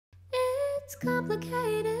It's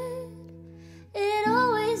complicated, it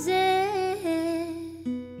always is.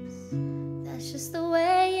 That's just the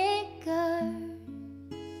way it goes.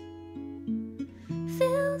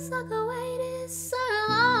 Feels like I waited so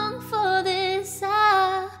long for this.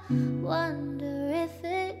 I wonder if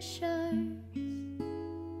it shows.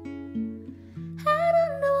 Head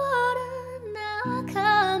underwater, now I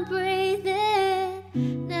can't breathe it.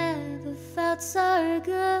 Never felt so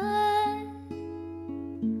good.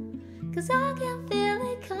 'Cause I can feel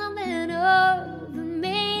it coming over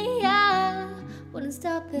me. I wouldn't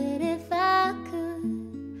stop it if I could.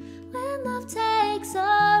 When love takes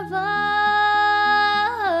over,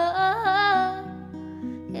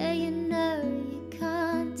 yeah, you know you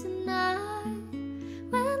can't deny.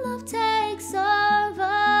 When love takes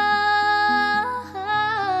over,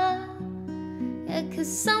 yeah, 'cause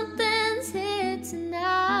something's here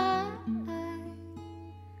tonight.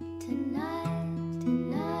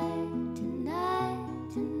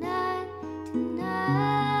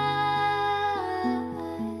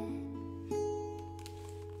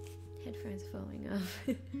 Headphones falling off.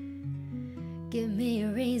 Give me a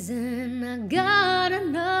reason, I gotta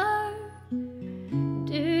know.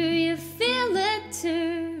 Do you feel it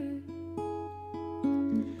too?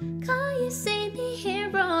 Can't you see me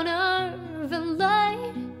here on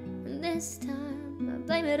overload? And this time I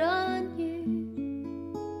blame it on you.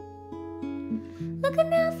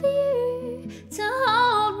 Looking out for you to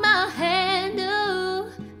hold my hand. Ooh,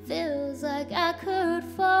 feels like I could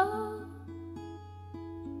fall.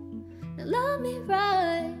 Now love me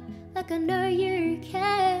right, like I know you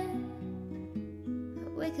can.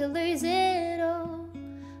 We could lose it all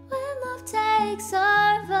when love takes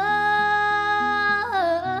over.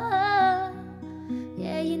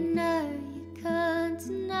 Yeah, you know you can't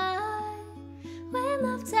deny when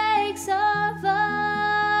love takes over.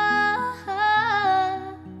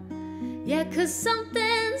 Yeah, 'cause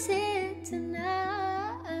something's here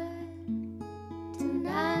tonight.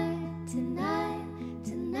 Tonight, tonight,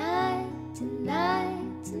 tonight,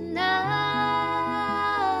 tonight, tonight.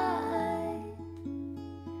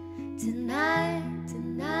 Tonight,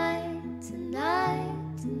 tonight,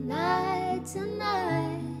 tonight, tonight,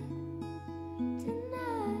 tonight,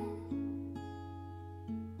 tonight.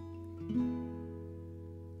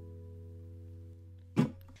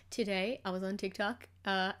 Today I was on TikTok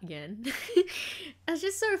again. It's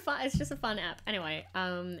just so fun. It's just a fun app. Anyway,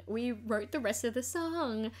 we wrote the rest of the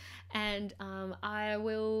song, and I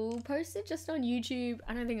will post it just on YouTube.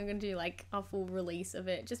 I don't think I'm gonna do like a full release of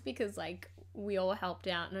it, just because like we all helped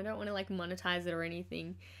out, and I don't want to like monetize it or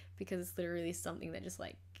anything, because it's literally something that just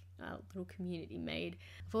like a little community made.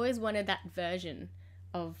 I've always wanted that version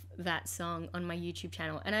of that song on my YouTube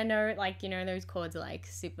channel, and I know, like, you know, those chords are like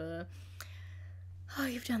super. Oh,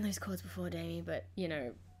 you've done those chords before, Damie, but, you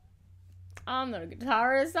know, I'm not a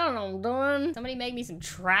guitarist. I don't know what I'm doing. Somebody make me some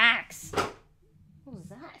tracks. What was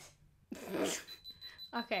that?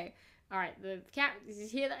 Okay, all right. The cat. Did you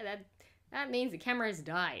hear that? That means the camera has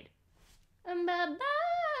died. Bye bye.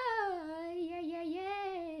 Yeah, yeah,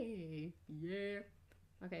 yeah, yeah.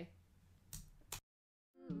 Okay.